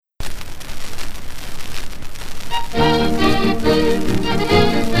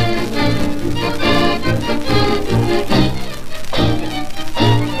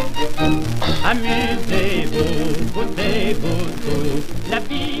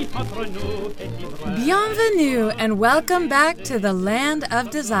Bienvenue and welcome back to the Land of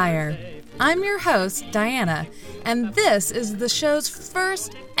Desire. I'm your host, Diana, and this is the show's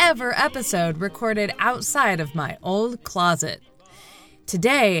first ever episode recorded outside of my old closet.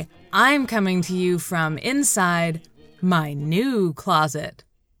 Today, I'm coming to you from inside my new closet.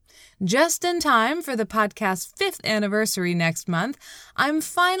 Just in time for the podcast's 5th anniversary next month, I'm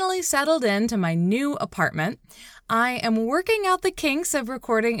finally settled into my new apartment. I am working out the kinks of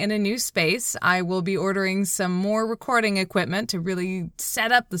recording in a new space. I will be ordering some more recording equipment to really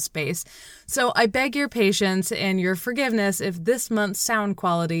set up the space. So I beg your patience and your forgiveness if this month's sound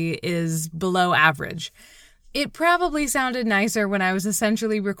quality is below average. It probably sounded nicer when I was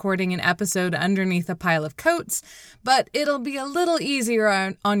essentially recording an episode underneath a pile of coats, but it'll be a little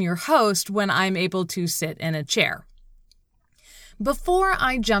easier on your host when I'm able to sit in a chair. Before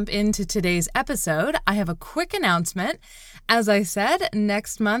I jump into today's episode, I have a quick announcement. As I said,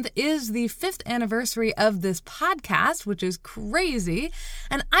 next month is the 5th anniversary of this podcast, which is crazy,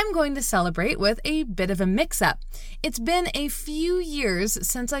 and I'm going to celebrate with a bit of a mix-up. It's been a few years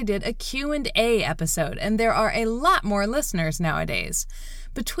since I did a Q&A episode, and there are a lot more listeners nowadays.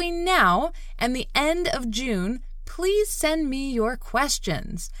 Between now and the end of June, please send me your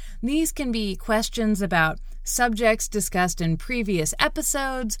questions. These can be questions about subjects discussed in previous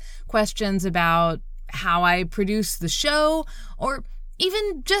episodes, questions about how I produce the show, or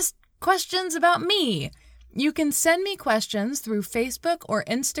even just questions about me. You can send me questions through Facebook or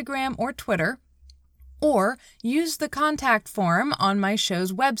Instagram or Twitter, or use the contact form on my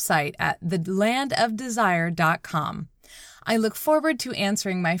show's website at thelandofdesire.com. I look forward to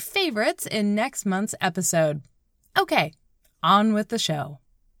answering my favorites in next month's episode. Okay, on with the show.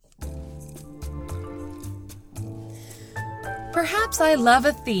 Perhaps I love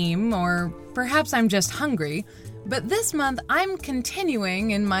a theme, or perhaps I'm just hungry, but this month I'm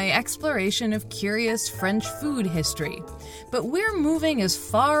continuing in my exploration of curious French food history. But we're moving as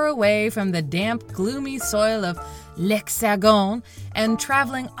far away from the damp, gloomy soil of l'Hexagone and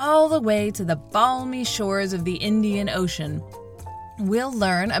traveling all the way to the balmy shores of the Indian Ocean. We'll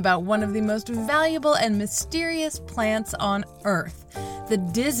learn about one of the most valuable and mysterious plants on Earth, the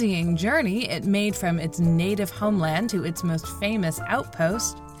dizzying journey it made from its native homeland to its most famous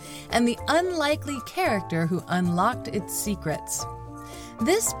outpost, and the unlikely character who unlocked its secrets.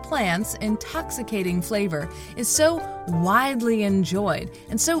 This plant's intoxicating flavor is so widely enjoyed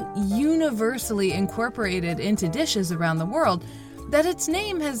and so universally incorporated into dishes around the world that its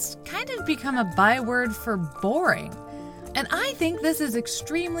name has kind of become a byword for boring. And I think this is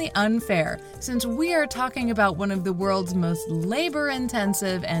extremely unfair, since we are talking about one of the world's most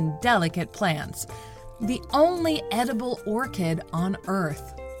labor-intensive and delicate plants, the only edible orchid on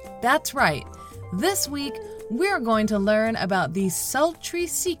Earth. That's right. This week, we're going to learn about the sultry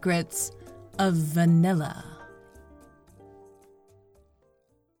secrets of vanilla.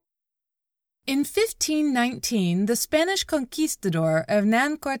 In 1519, the Spanish conquistador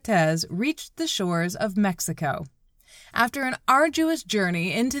Hernán Cortés reached the shores of Mexico. After an arduous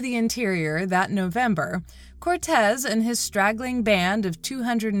journey into the interior that November, Cortés and his straggling band of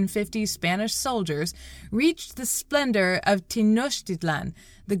 250 Spanish soldiers reached the splendor of Tenochtitlan,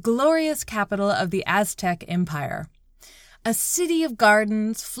 the glorious capital of the Aztec Empire. A city of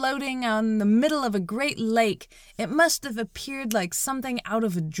gardens floating on the middle of a great lake, it must have appeared like something out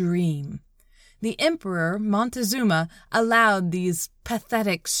of a dream. The Emperor Montezuma allowed these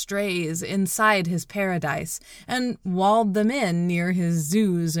pathetic strays inside his paradise and walled them in near his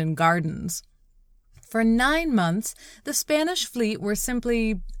zoos and gardens. For 9 months, the Spanish fleet were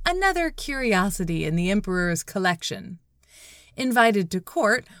simply another curiosity in the emperor's collection. Invited to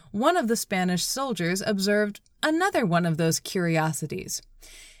court, one of the Spanish soldiers observed another one of those curiosities,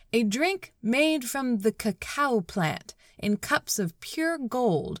 a drink made from the cacao plant in cups of pure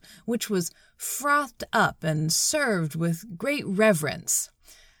gold, which was frothed up and served with great reverence.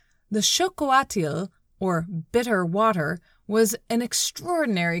 The chocoatil, or bitter water, was an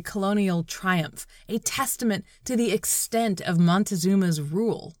extraordinary colonial triumph, a testament to the extent of Montezuma's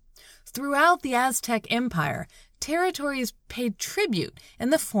rule. Throughout the Aztec Empire, territories paid tribute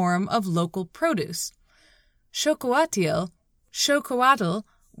in the form of local produce. Chocoatl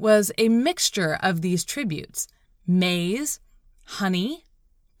was a mixture of these tributes: maize, honey,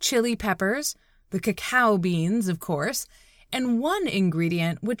 chili peppers, the cacao beans, of course, and one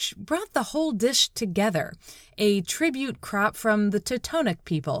ingredient which brought the whole dish together, a tribute crop from the Teutonic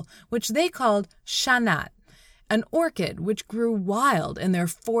people, which they called shanat, an orchid which grew wild in their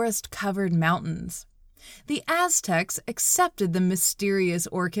forest-covered mountains. The Aztecs accepted the mysterious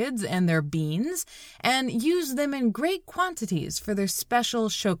orchids and their beans and used them in great quantities for their special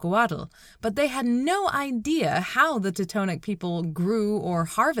xocoatl, but they had no idea how the Teutonic people grew or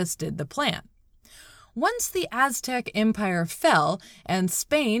harvested the plant. Once the Aztec Empire fell and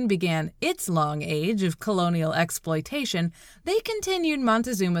Spain began its long age of colonial exploitation, they continued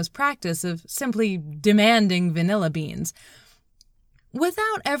Montezuma's practice of simply demanding vanilla beans,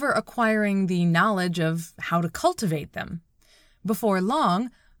 without ever acquiring the knowledge of how to cultivate them. Before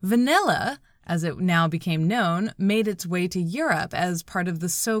long, vanilla, as it now became known, made its way to Europe as part of the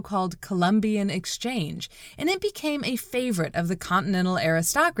so-called Columbian Exchange, and it became a favorite of the continental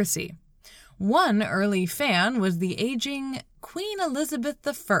aristocracy. One early fan was the aging Queen Elizabeth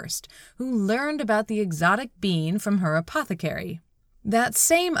I, who learned about the exotic bean from her apothecary. That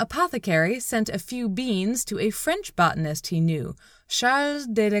same apothecary sent a few beans to a French botanist he knew, Charles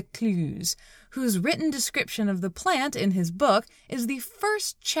de Lecluse, whose written description of the plant in his book is the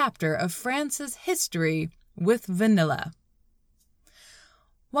first chapter of France's history with vanilla.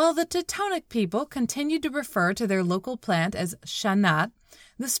 While the Teutonic people continued to refer to their local plant as chanat,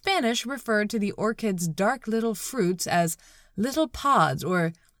 the Spanish referred to the orchid's dark little fruits as little pods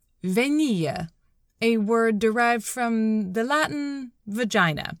or vainilla, a word derived from the Latin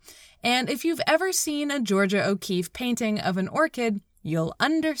vagina. And if you've ever seen a Georgia O'Keeffe painting of an orchid, you'll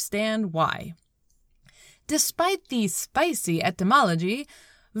understand why. Despite the spicy etymology,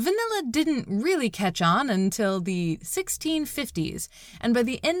 vanilla didn't really catch on until the 1650s, and by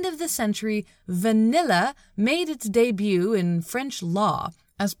the end of the century, vanilla made its debut in French law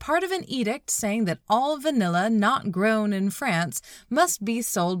as part of an edict saying that all vanilla not grown in France must be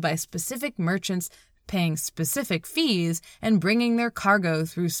sold by specific merchants paying specific fees and bringing their cargo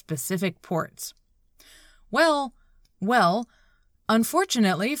through specific ports. Well,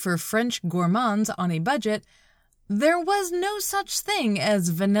 unfortunately for French gourmands on a budget, there was no such thing as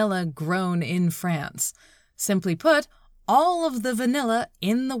vanilla grown in France. Simply put, all of the vanilla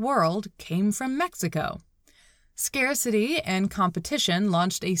in the world came from Mexico. Scarcity and competition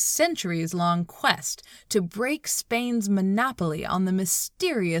launched a centuries-long quest to break Spain's monopoly on the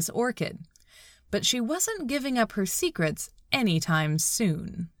mysterious orchid. But she wasn't giving up her secrets anytime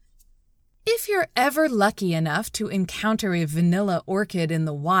soon. If you're ever lucky enough to encounter a vanilla orchid in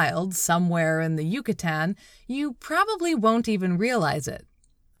the wild somewhere in the Yucatan, you probably won't even realize it.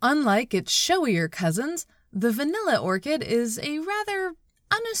 Unlike its showier cousins, the vanilla orchid is a rather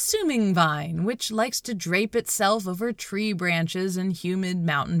unassuming vine which likes to drape itself over tree branches in humid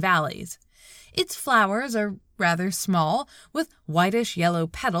mountain valleys. Its flowers are rather small, with whitish-yellow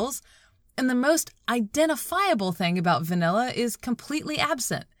petals, and the most identifiable thing about vanilla is completely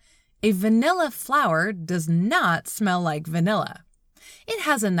absent. A vanilla flower does not smell like vanilla. It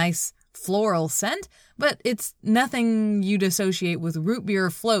has a nice floral scent, but it's nothing you'd associate with root beer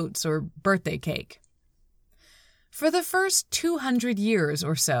floats or birthday cake. For the first 200 years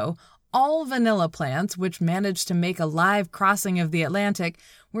or so, all vanilla plants which managed to make a live crossing of the Atlantic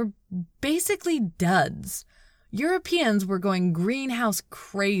were basically duds. Europeans were going greenhouse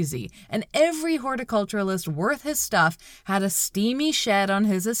crazy, and every horticulturalist worth his stuff had a steamy shed on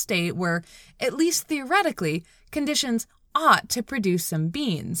his estate where, at least theoretically, conditions ought to produce some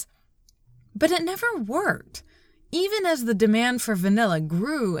beans. But it never worked. Even as the demand for vanilla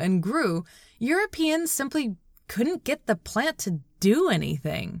grew and grew, Europeans simply couldn't get the plant to do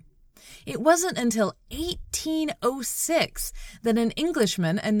anything. It wasn't until 1806 that an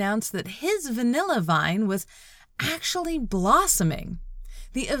Englishman announced that his vanilla vine was actually blossoming.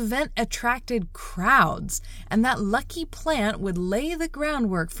 The event attracted crowds, and that lucky plant would lay the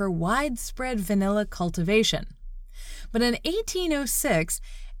groundwork for widespread vanilla cultivation. But in 1806,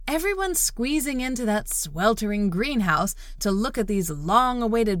 everyone squeezing into that sweltering greenhouse to look at these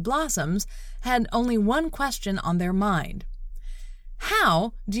long-awaited blossoms had only one question on their mind.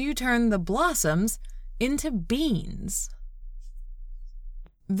 How do you turn the blossoms into beans?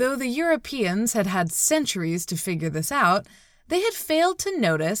 Though the Europeans had had centuries to figure this out, they had failed to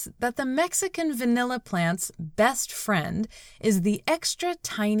notice that the Mexican vanilla plant's best friend is the extra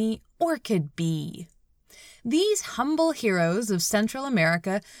tiny orchid bee. These humble heroes of Central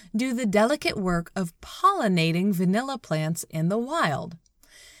America do the delicate work of pollinating vanilla plants in the wild.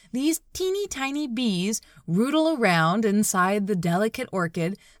 These teeny tiny bees rootle around inside the delicate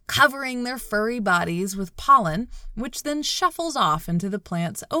orchid, covering their furry bodies with pollen, which then shuffles off into the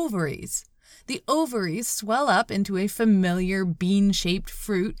plant's ovaries. The ovaries swell up into a familiar bean-shaped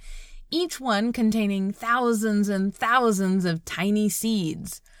fruit, each one containing thousands and thousands of tiny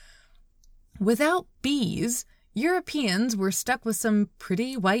seeds. Without bees, Europeans were stuck with some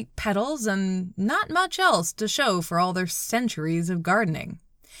pretty white petals and not much else to show for all their centuries of gardening.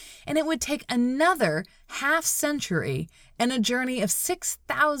 And it would take another half-century and a journey of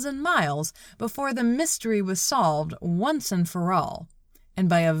 6,000 miles before the mystery was solved once and for all, and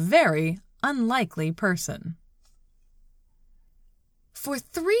by a very unlikely person. For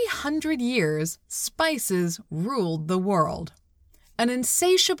 300 years, spices ruled the world. An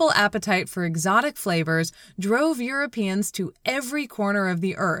insatiable appetite for exotic flavors drove Europeans to every corner of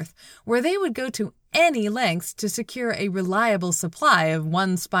the earth, where they would go to any lengths to secure a reliable supply of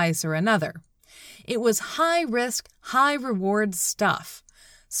one spice or another. It was high-risk, high-reward stuff.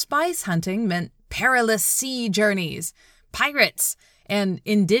 Spice hunting meant perilous sea journeys, pirates, and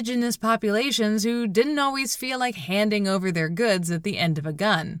indigenous populations who didn't always feel like handing over their goods at the end of a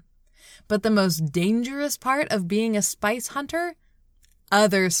gun. But the most dangerous part of being a spice hunter?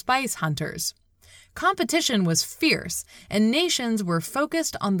 Other spice hunters. Competition was fierce, and nations were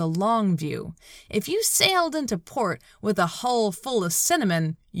focused on the long view. If you sailed into port with a hull full of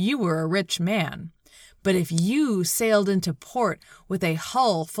cinnamon, you were a rich man. But if you sailed into port with a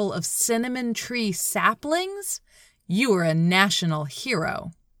hull full of cinnamon tree saplings, you were a national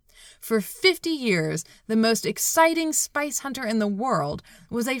hero. For 50 years, the most exciting spice hunter in the world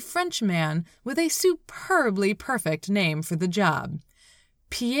was a Frenchman with a superbly perfect name for the job.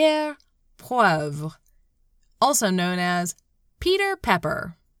 Pierre Poivre, also known as Peter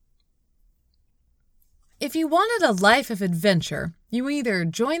Pepper. If you wanted a life of adventure, you either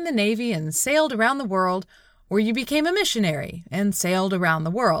joined the Navy and sailed around the world, or you became a missionary and sailed around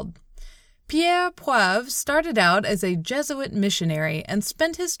the world. Pierre Poivre started out as a Jesuit missionary and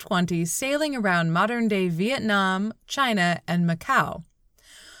spent his 20s sailing around modern-day Vietnam, China, and Macau.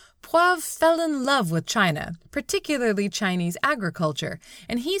 Poivre fell in love with China, particularly Chinese agriculture,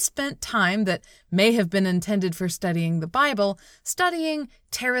 and he spent time that may have been intended for studying the Bible, studying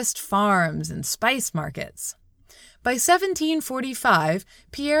terraced farms and spice markets. By 1745,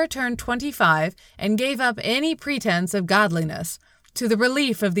 Pierre turned 25 and gave up any pretense of godliness, to the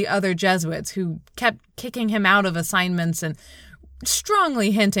relief of the other Jesuits who kept kicking him out of assignments and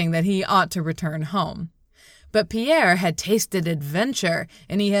strongly hinting that he ought to return home. But Pierre had tasted adventure,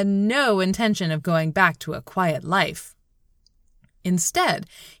 and he had no intention of going back to a quiet life. Instead,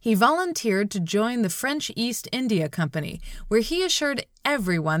 he volunteered to join the French East India Company, where he assured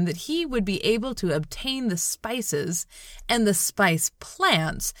everyone that he would be able to obtain the spices and the spice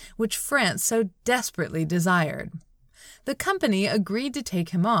plants which France so desperately desired. The company agreed to take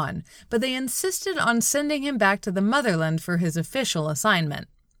him on, but they insisted on sending him back to the motherland for his official assignment.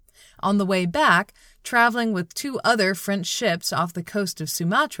 On the way back, traveling with 2 other French ships off the coast of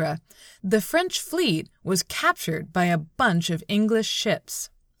Sumatra, the French fleet was captured by a bunch of English ships.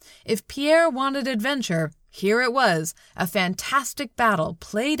 If Pierre wanted adventure, here it was, a fantastic battle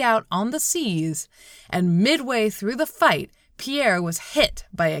played out on the seas, and midway through the fight, Pierre was hit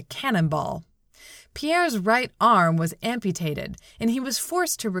by a cannonball. Pierre's right arm was amputated, and he was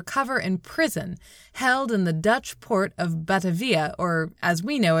forced to recover in prison, held in the Dutch port of Batavia, or, as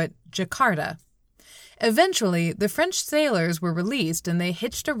we know it, Jakarta. Eventually, the French sailors were released, and they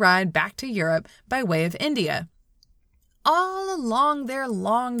hitched a ride back to Europe by way of India. All along their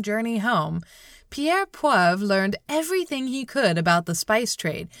long journey home, Pierre Poivre learned everything he could about the spice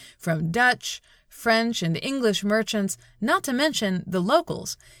trade, from Dutch, French, and English merchants, not to mention the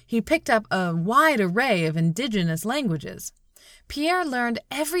locals. He picked up a wide array of indigenous languages. Pierre learned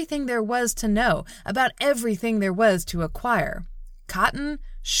everything there was to know about everything there was to acquire: cotton,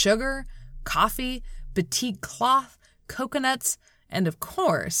 sugar, coffee, batik cloth, coconuts, and, of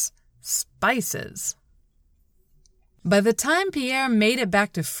course, spices. By the time Pierre made it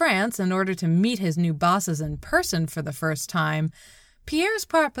back to France in order to meet his new bosses in person for the first time, Pierre's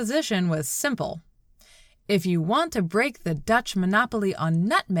proposition was simple. If you want to break the Dutch monopoly on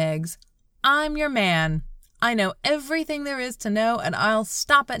nutmegs, I'm your man. I know everything there is to know, and I'll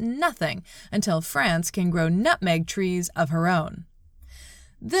stop at nothing until France can grow nutmeg trees of her own.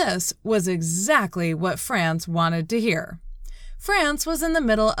 This was exactly what France wanted to hear. France was in the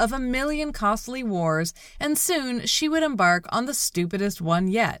middle of a million costly wars, and soon she would embark on the stupidest one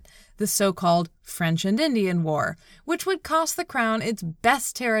yet, the so-called French and Indian War, which would cost the crown its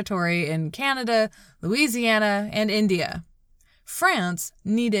best territory in Canada, Louisiana, and India. France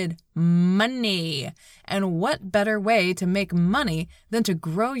needed money, and what better way to make money than to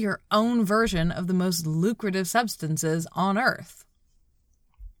grow your own version of the most lucrative substances on Earth?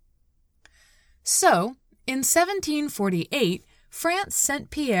 So, in 1748, France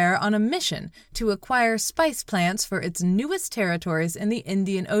sent Pierre on a mission to acquire spice plants for its newest territories in the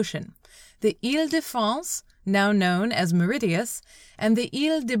Indian Ocean, the Île-de-France, now known as Mauritius, and the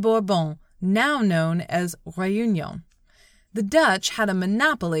Île de Bourbon, now known as Réunion. The Dutch had a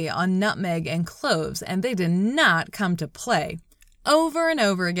monopoly on nutmeg and cloves, and they did not come to play. Over and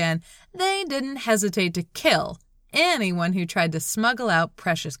over again, they didn't hesitate to kill anyone who tried to smuggle out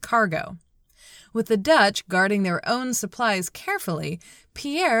precious cargo. With the Dutch guarding their own supplies carefully,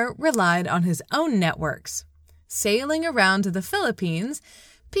 Pierre relied on his own networks. Sailing around to the Philippines,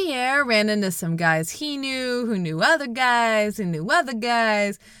 Pierre ran into some guys he knew, who knew other guys, who knew other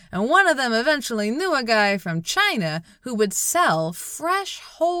guys, and one of them eventually knew a guy from China who would sell fresh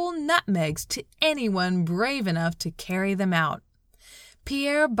whole nutmegs to anyone brave enough to carry them out.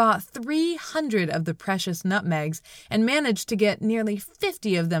 Pierre bought 300 of the precious nutmegs and managed to get nearly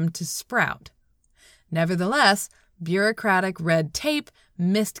 50 of them to sprout. Nevertheless, bureaucratic red tape,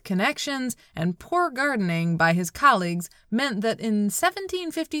 missed connections, and poor gardening by his colleagues meant that in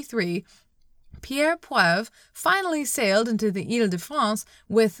 1753, Pierre Poivre finally sailed into the Île-de-France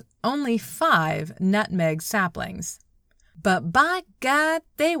with only 5 nutmeg saplings. But by God,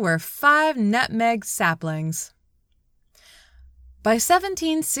 they were 5 nutmeg saplings. By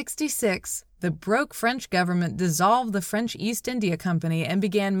 1766, the broke French government dissolved the French East India Company and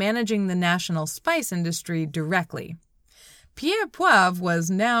began managing the national spice industry directly. Pierre Poivre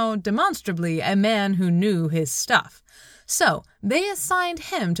was now demonstrably a man who knew his stuff, so they assigned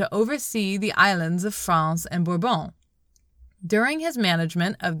him to oversee the islands of France and Bourbon. During his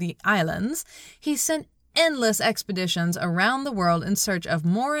management of the islands, he sent endless expeditions around the world in search of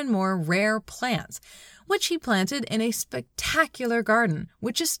more and more rare plants, which he planted in a spectacular garden,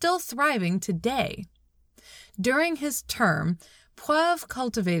 which is still thriving today. During his term, Poivre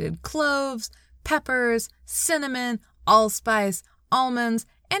cultivated cloves, peppers, cinnamon, allspice, almonds,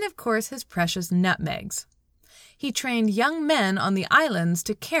 and of course his precious nutmegs. He trained young men on the islands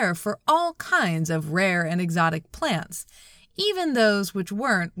to care for all kinds of rare and exotic plants, even those which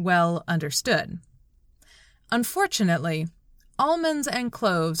weren't well understood. Unfortunately, almonds and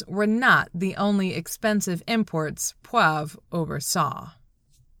cloves were not the only expensive imports Poivre oversaw.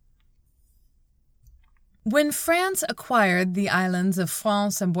 When France acquired the islands of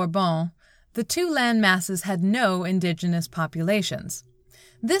France and Bourbon, the two land masses had no indigenous populations.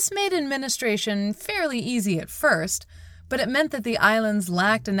 This made administration fairly easy at first, but it meant that the islands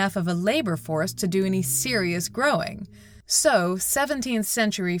lacked enough of a labor force to do any serious growing. So 17th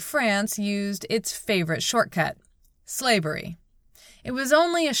century France used its favorite shortcut, slavery. It was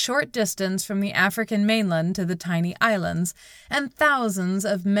only a short distance from the African mainland to the tiny islands, and thousands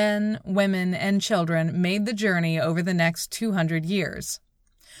of men, women, and children made the journey over the next 200 years.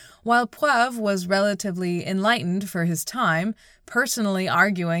 While Poivre was relatively enlightened for his time, personally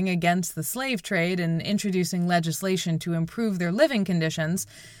arguing against the slave trade and introducing legislation to improve their living conditions,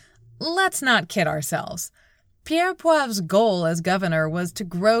 let's not kid ourselves. Pierre Poivre's goal as governor was to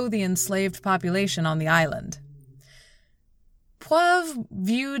grow the enslaved population on the island. Poivre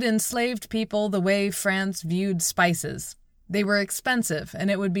viewed enslaved people the way France viewed spices. They were expensive,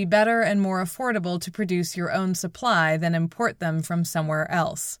 and it would be better and more affordable to produce your own supply than import them from somewhere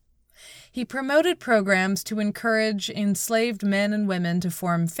else. He promoted programs to encourage enslaved men and women to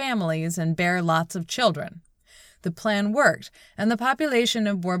form families and bear lots of children. The plan worked, and the population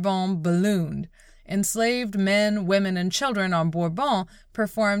of Bourbon ballooned. Enslaved men, women, and children on Bourbon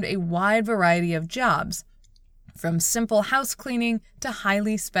performed a wide variety of jobs, from simple house cleaning to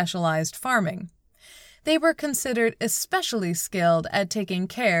highly specialized farming. They were considered especially skilled at taking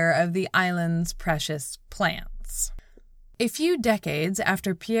care of the island's precious plants. A few decades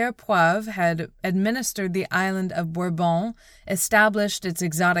after Pierre Poivre had administered the island of Bourbon, established its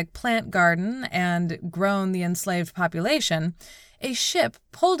exotic plant garden, and grown the enslaved population, a ship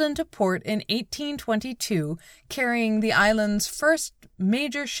pulled into port in 1822 carrying the island's first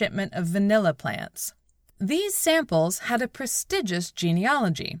major shipment of vanilla plants. These samples had a prestigious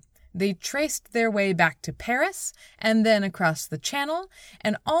genealogy. They traced their way back to Paris, and then across the Channel,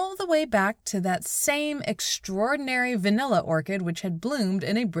 and all the way back to that same extraordinary vanilla orchid which had bloomed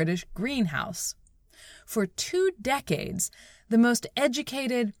in a British greenhouse. For 2 decades, the most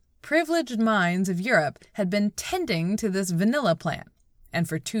educated, privileged minds of Europe had been tending to this vanilla plant, and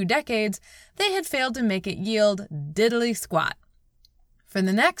for 2 decades, they had failed to make it yield diddly squat. For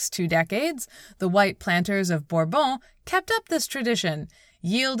the next 2 decades, the white planters of Bourbon kept up this tradition,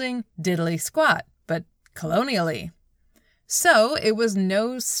 yielding diddly squat, but colonially. So it was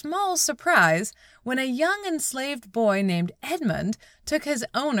no small surprise when a young enslaved boy named Edmund took his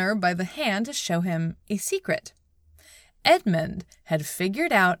owner by the hand to show him a secret. Edmund had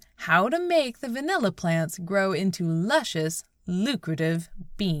figured out how to make the vanilla plants grow into luscious, lucrative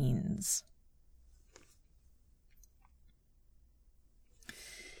beans.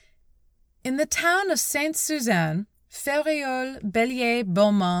 In the town of Sainte-Suzanne,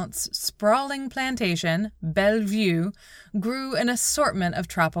 Ferriol-Bellier-Beaumont's sprawling plantation, Bellevue, grew an assortment of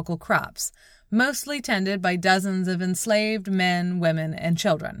tropical crops, mostly tended by dozens of enslaved men, women, and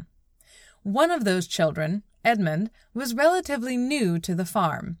children. One of those children, Edmond, was relatively new to the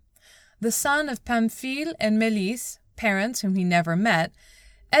farm. The son of Pamphile and Mélisse, parents whom he never met,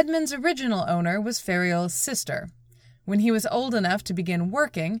 Edmond's original owner was Ferriol's sister. When he was old enough to begin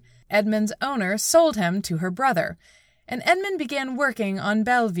working, Edmond's owner sold him to her brother, and Edmond began working on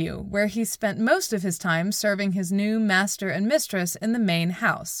Bellevue, where he spent most of his time serving his new master and mistress in the main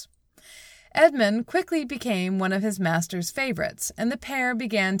house. Edmond quickly became one of his master's favorites, and the pair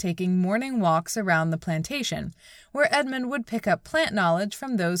began taking morning walks around the plantation, where Edmond would pick up plant knowledge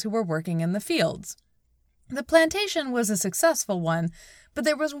from those who were working in the fields. The plantation was a successful one, but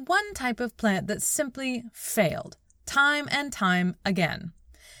there was one type of plant that simply failed, time and time again.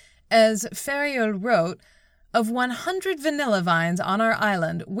 As Ferriol wrote, "Of 100 vanilla vines on our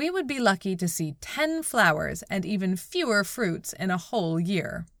island, we would be lucky to see 10 flowers and even fewer fruits in a whole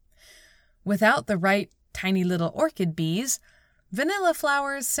year." Without the right tiny little orchid bees, vanilla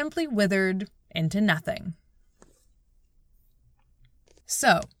flowers simply withered into nothing.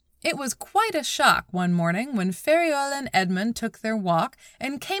 So, it was quite a shock one morning when Ferriol and Edmond took their walk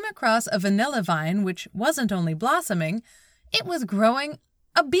and came across a vanilla vine which wasn't only blossoming, it was growing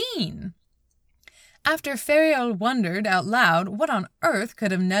a bean. After Ferriol wondered out loud what on earth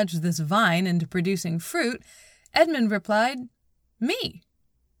could have nudged this vine into producing fruit, Edmond replied, "Me."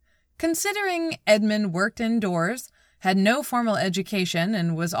 Considering Edmond worked indoors, had no formal education,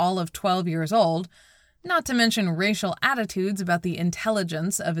 and was all of 12 years old, not to mention racial attitudes about the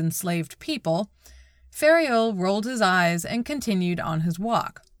intelligence of enslaved people, Ferriol rolled his eyes and continued on his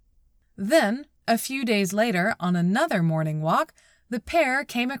walk. Then, a few days later, on another morning walk, the pair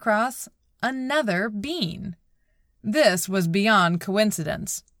came across another bean. This was beyond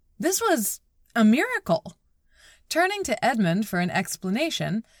coincidence. This was a miracle. Turning to Edmond for an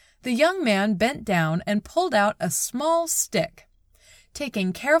explanation, the young man bent down and pulled out a small stick.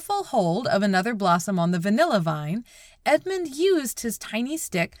 Taking careful hold of another blossom on the vanilla vine, Edmond used his tiny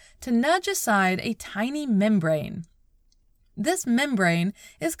stick to nudge aside a tiny membrane. This membrane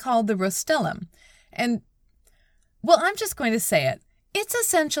is called the rostellum, and, well, I'm just going to say it. It's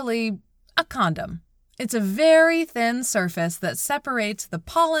essentially a condom. It's a very thin surface that separates the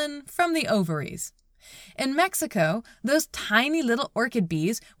pollen from the ovaries. In Mexico, those tiny little orchid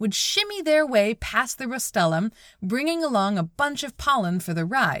bees would shimmy their way past the rostellum, bringing along a bunch of pollen for the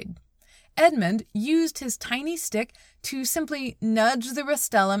ride. Edmond used his tiny stick to simply nudge the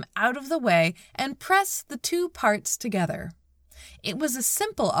rostellum out of the way and press the two parts together. It was a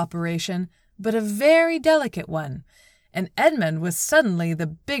simple operation, but a very delicate one, and Edmond was suddenly the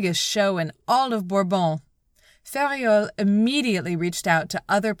biggest show in all of Bourbon. Ferriol immediately reached out to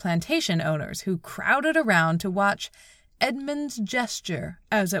other plantation owners who crowded around to watch Edmond's gesture,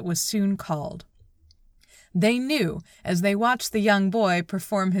 as it was soon called. They knew, as they watched the young boy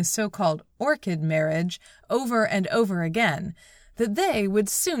perform his so-called orchid marriage over and over again, that they would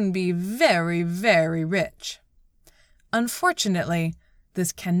soon be very, very rich. Unfortunately,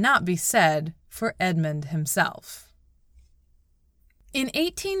 this cannot be said for Edmond himself. In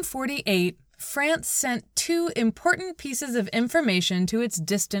 1848, France sent two important pieces of information to its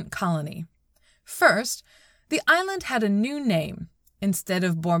distant colony. First, the island had a new name. Instead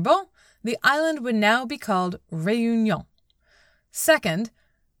of Bourbon, the island would now be called Réunion. Second,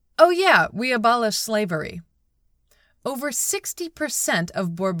 oh yeah, we abolished slavery. Over 60% of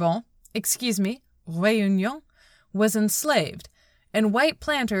Réunion, was enslaved, and white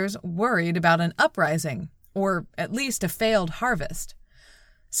planters worried about an uprising, or at least a failed harvest.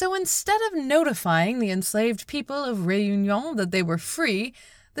 So instead of notifying the enslaved people of Réunion that they were free,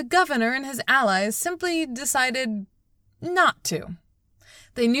 the governor and his allies simply decided not to.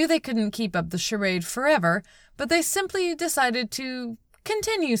 They knew they couldn't keep up the charade forever, but they simply decided to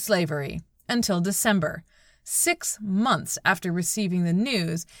continue slavery until December, 6 months after receiving the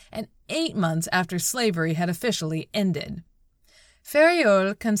news and 8 months after slavery had officially ended.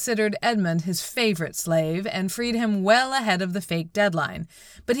 Ferriol considered Edmond his favorite slave and freed him well ahead of the fake deadline,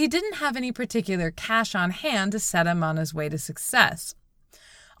 but he didn't have any particular cash on hand to set him on his way to success.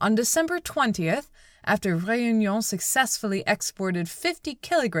 On December 20th, after Réunion successfully exported 50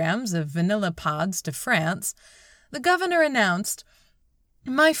 kilograms of vanilla pods to France, the governor announced,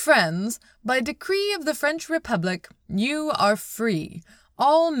 "My friends, by decree of the French Republic, you are free.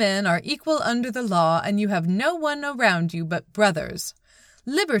 All men are equal under the law, and you have no one around you but brothers.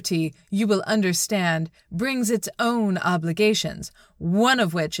 Liberty, you will understand, brings its own obligations, one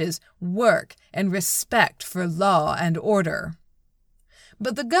of which is work and respect for law and order.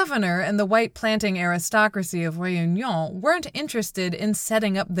 But the governor and the white planting aristocracy of Réunion weren't interested in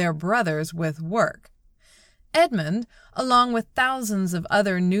setting up their brothers with work. Edmund, along with thousands of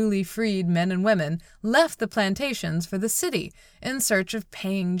other newly freed men and women, left the plantations for the city in search of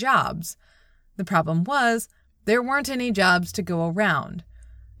paying jobs. The problem was, there weren't any jobs to go around,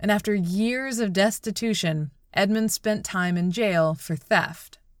 and after years of destitution, Edmund spent time in jail for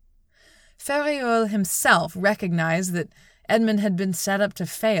theft. Fauriol himself recognized that Edmund had been set up to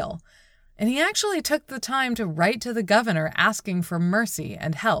fail, and he actually took the time to write to the governor asking for mercy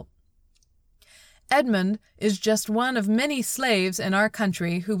and help. Edmund is just one of many slaves in our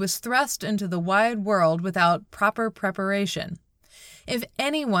country who was thrust into the wide world without proper preparation. If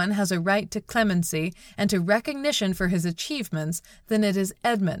anyone has a right to clemency and to recognition for his achievements, then it is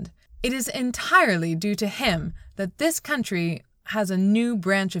Edmund. It is entirely due to him that this country has a new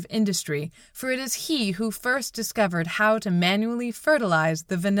branch of industry, for it is he who first discovered how to manually fertilize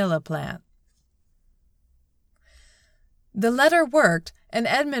the vanilla plant. The letter worked, and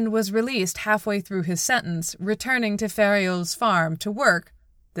Edmund was released halfway through his sentence, returning to Fauriol's farm to work,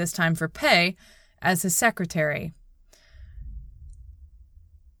 this time for pay, as his secretary.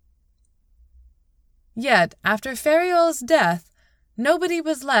 Yet, after Fauriol's death, nobody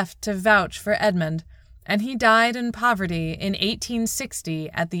was left to vouch for Edmund, and he died in poverty in 1860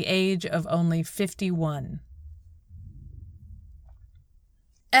 at the age of only 51.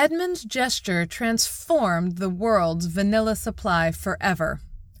 Edmund's gesture transformed the world's vanilla supply forever.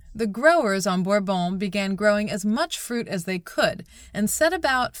 The growers on Bourbon began growing as much fruit as they could and set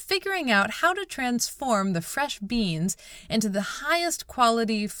about figuring out how to transform the fresh beans into the highest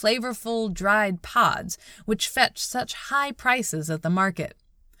quality, flavorful, dried pods, which fetched such high prices at the market.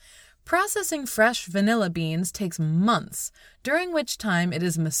 Processing fresh vanilla beans takes months, during which time it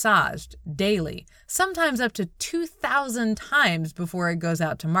is massaged daily, sometimes up to 2,000 times before it goes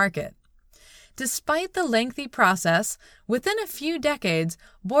out to market. Despite the lengthy process, within a few decades,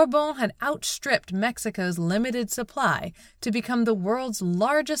 Bourbon had outstripped Mexico's limited supply to become the world's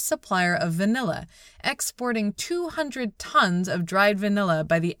largest supplier of vanilla, exporting 200 tons of dried vanilla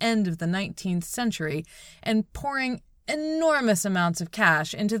by the end of the 19th century and pouring enormous amounts of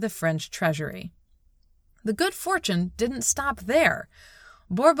cash into the French treasury. The good fortune didn't stop there.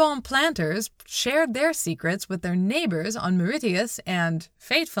 Bourbon planters shared their secrets with their neighbors on Mauritius and,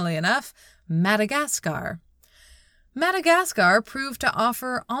 fatefully enough, Madagascar. Madagascar proved to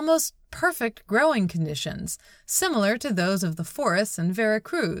offer almost perfect growing conditions, similar to those of the forests in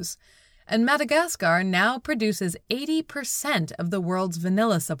Veracruz, and Madagascar now produces 80% of the world's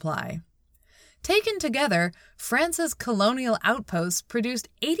vanilla supply. Taken together, France's colonial outposts produced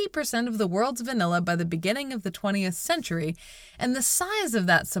 80% of the world's vanilla by the beginning of the 20th century, and the size of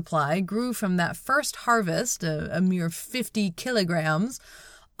that supply grew from that first harvest, a mere 50 kilograms,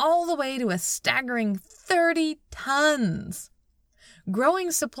 all the way to a staggering 30 tons.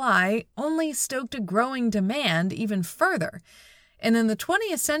 Growing supply only stoked a growing demand even further, and in the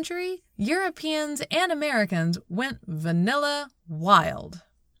 20th century, Europeans and Americans went vanilla wild.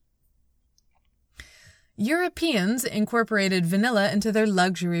 Europeans incorporated vanilla into their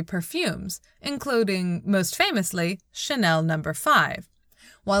luxury perfumes, including, most famously, Chanel No. 5,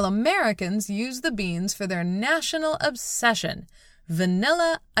 while Americans used the beans for their national obsession,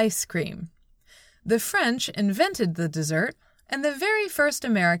 vanilla ice cream. The French invented the dessert, and the very first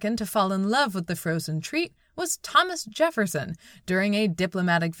American to fall in love with the frozen treat was Thomas Jefferson during a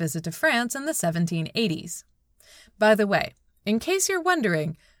diplomatic visit to France in the 1780s. By the way, in case you're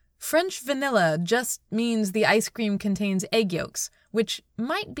wondering, French vanilla just means the ice cream contains egg yolks, which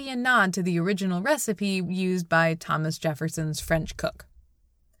might be a nod to the original recipe used by Thomas Jefferson's French cook.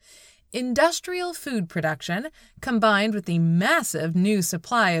 Industrial food production, combined with the massive new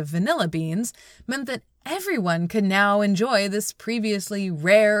supply of vanilla beans, meant that everyone could now enjoy this previously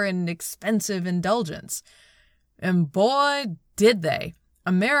rare and expensive indulgence. And boy, did they!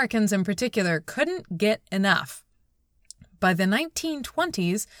 Americans in particular couldn't get enough. By the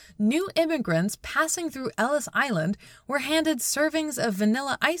 1920s, new immigrants passing through Ellis Island were handed servings of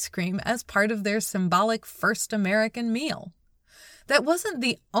vanilla ice cream as part of their symbolic first American meal. That wasn't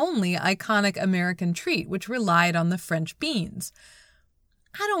the only iconic American treat which relied on the French beans.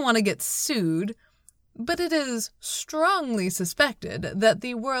 I don't want to get sued, but it is strongly suspected that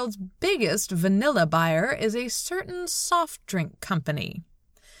the world's biggest vanilla buyer is a certain soft drink company.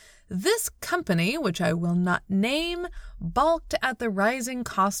 This company, which I will not name, balked at the rising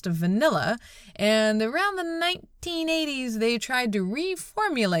cost of vanilla, and around the 1980s they tried to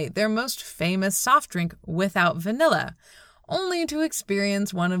reformulate their most famous soft drink without vanilla, only to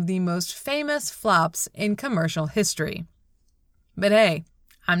experience one of the most famous flops in commercial history. But hey,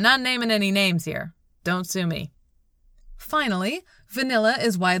 I'm not naming any names here. Don't sue me. Finally, vanilla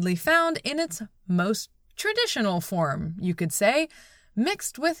is widely found in its most traditional form, you could say,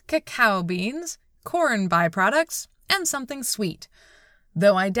 mixed with cacao beans, corn byproducts, and something sweet,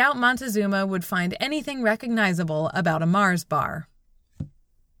 though I doubt Montezuma would find anything recognizable about a Mars bar.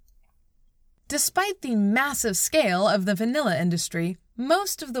 Despite the massive scale of the vanilla industry,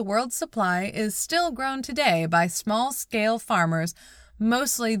 most of the world's supply is still grown today by small-scale farmers,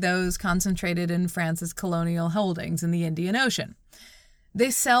 mostly those concentrated in France's colonial holdings in the Indian Ocean. They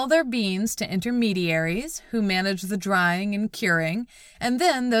sell their beans to intermediaries who manage the drying and curing, and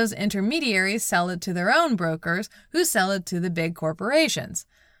then those intermediaries sell it to their own brokers who sell it to the big corporations.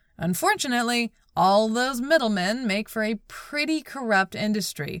 Unfortunately, all those middlemen make for a pretty corrupt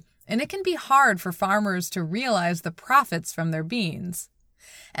industry, and it can be hard for farmers to realize the profits from their beans.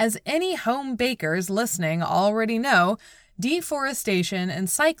 As any home bakers listening already know, deforestation and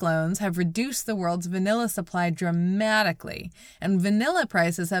cyclones have reduced the world's vanilla supply dramatically, and vanilla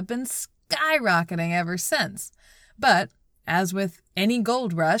prices have been skyrocketing ever since. But, as with any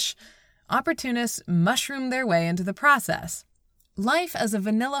gold rush, opportunists mushroom their way into the process. Life as a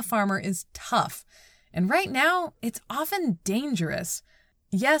vanilla farmer is tough, and right now, it's often dangerous.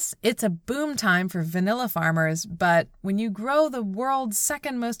 Yes, it's a boom time for vanilla farmers, but when you grow the world's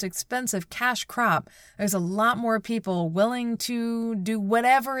second most expensive cash crop, there's a lot more people willing to do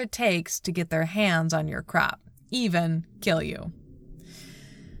whatever it takes to get their hands on your crop, even kill you.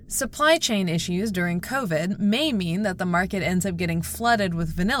 Supply chain issues during COVID may mean that the market ends up getting flooded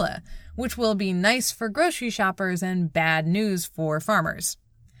with vanilla, which will be nice for grocery shoppers and bad news for farmers.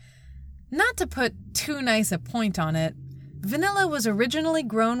 Not to put too nice a point on it, vanilla was originally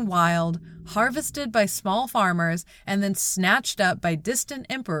grown wild, harvested by small farmers, and then snatched up by distant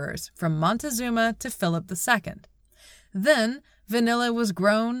emperors from Montezuma to Philip II. Then, vanilla was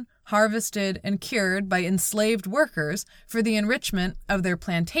grown, harvested, and cured by enslaved workers for the enrichment of their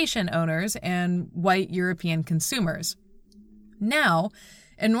plantation owners and white European consumers. Now,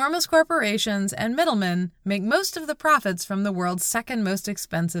 enormous corporations and middlemen make most of the profits from the world's second most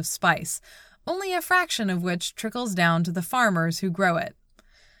expensive spice, only a fraction of which trickles down to the farmers who grow it.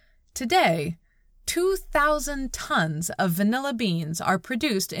 Today, 2,000 tons of vanilla beans are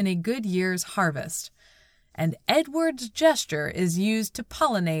produced in a good year's harvest, and Edward's gesture is used to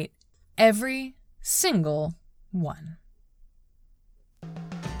pollinate every single one.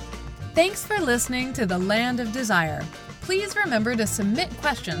 Thanks for listening to The Land of Desire. Please remember to submit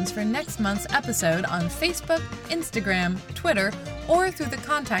questions for next month's episode on Facebook, Instagram, Twitter, or through the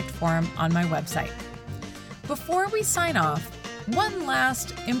contact form on my website. Before we sign off, one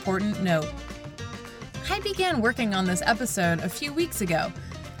last important note. I began working on this episode a few weeks ago,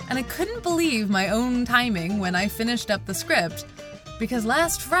 and I couldn't believe my own timing when I finished up the script, because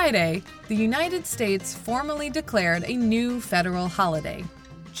last Friday, the United States formally declared a new federal holiday,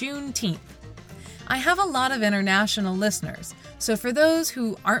 Juneteenth. I have a lot of international listeners, so for those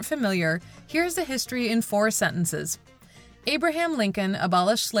who aren't familiar, here's the history in 4 sentences. Abraham Lincoln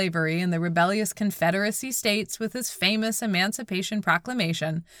abolished slavery in the rebellious Confederacy states with his famous Emancipation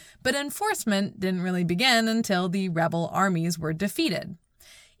Proclamation, but enforcement didn't really begin until the rebel armies were defeated.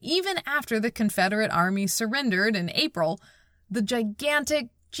 Even after the Confederate Army surrendered in April, the gigantic,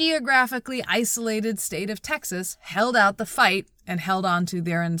 geographically isolated state of Texas held out the fight and held on to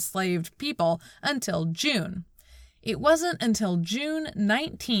their enslaved people until June. It wasn't until June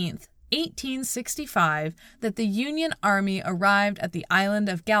 19th, 1865, that the Union Army arrived at the island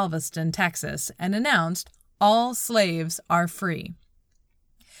of Galveston, Texas, and announced, "All slaves are free."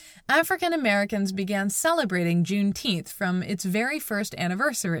 African Americans began celebrating Juneteenth from its very first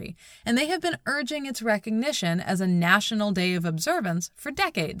anniversary, and they have been urging its recognition as a national day of observance for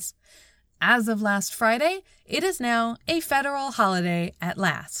decades. As of last Friday, it is now a federal holiday at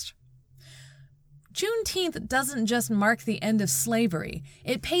last. Juneteenth doesn't just mark the end of slavery.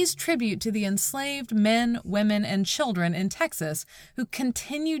 It pays tribute to the enslaved men, women, and children in Texas who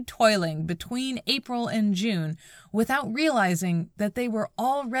continued toiling between April and June without realizing that they were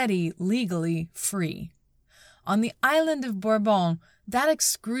already legally free. On the island of Bourbon, that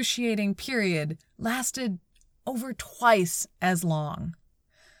excruciating period lasted over twice as long.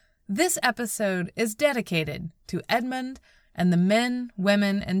 This episode is dedicated to Edmund and the men,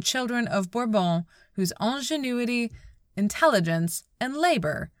 women, and children of Bourbon whose ingenuity, intelligence, and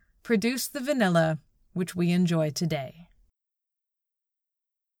labor produced the vanilla which we enjoy today.